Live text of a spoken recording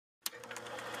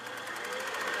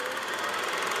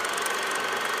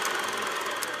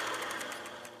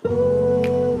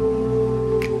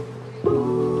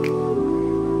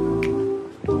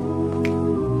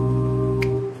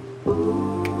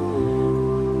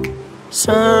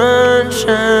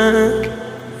Sunshine,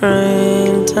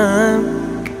 rain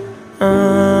time,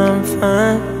 I'm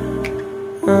fine,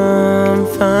 I'm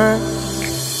fine.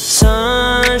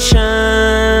 Sunshine,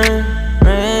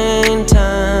 rain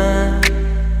time,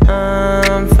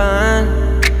 I'm fine,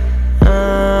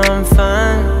 I'm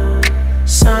fine.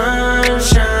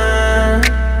 Sunshine,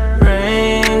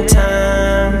 rain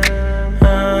time,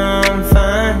 I'm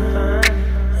fine,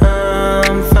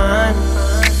 I'm fine.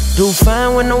 Do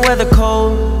fine when the weather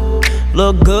cold,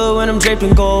 look good when I'm draped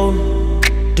in gold.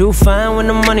 Do fine when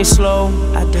the money's slow,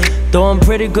 though I'm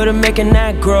pretty good at making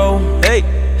that grow. Hey,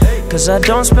 cause I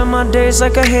don't spend my days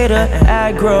like a hater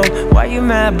aggro. Why you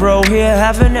mad, bro? Here,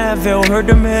 have an Advil. Heard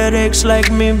them headaches like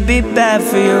me be bad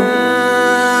for you.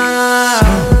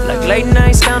 Like late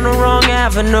nights down the wrong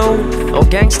avenue, or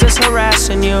gangsters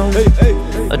harassing you,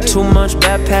 or too much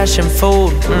bad passion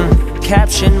food.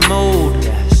 Caption mood,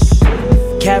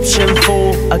 caption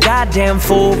fool, a goddamn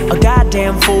fool, a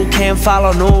goddamn fool, can't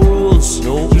follow no rules.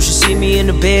 You should see me in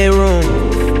the bedroom.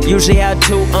 Usually had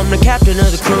two, I'm the captain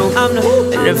of the crew.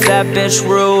 And if that bitch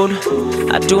rude,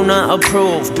 I do not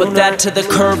approve. Put that to the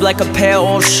curb like a pair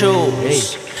of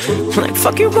shoes. Like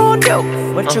fuck you gon' do?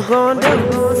 What you gon' do?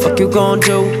 Fuck you gon'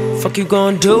 do? Fuck you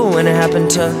gon' do when it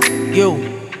happened to you?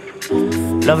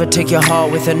 Lover take your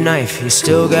heart with a knife. You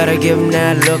still gotta give him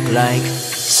that look like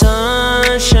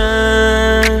sunshine,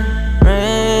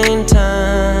 rain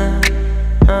time,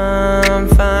 I'm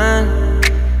fine,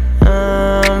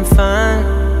 I'm fine.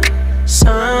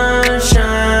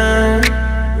 Sunshine,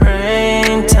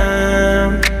 rain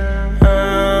time,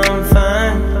 I'm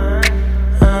fine,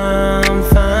 I'm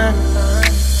fine.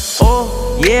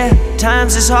 Oh yeah,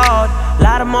 times is hard. A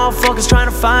lot of motherfuckers trying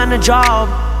to find a job.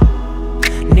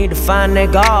 Need to find their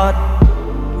God,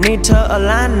 need to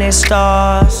align their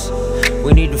stars.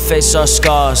 We need to face our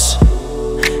scars,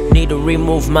 need to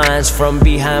remove minds from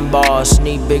behind bars.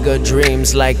 Need bigger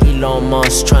dreams like Elon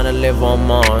Musk, trying to live on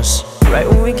Mars. Right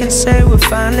when we can say we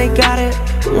finally got it,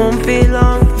 won't be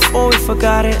long before we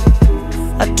forgot it.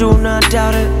 I do not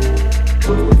doubt it,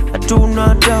 I do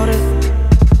not doubt it.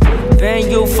 Been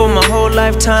you for my whole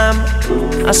lifetime,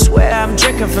 I swear I'm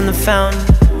drinking from the fountain.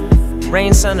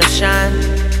 Rain, sun, or shine,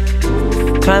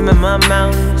 climbing my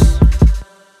mountains.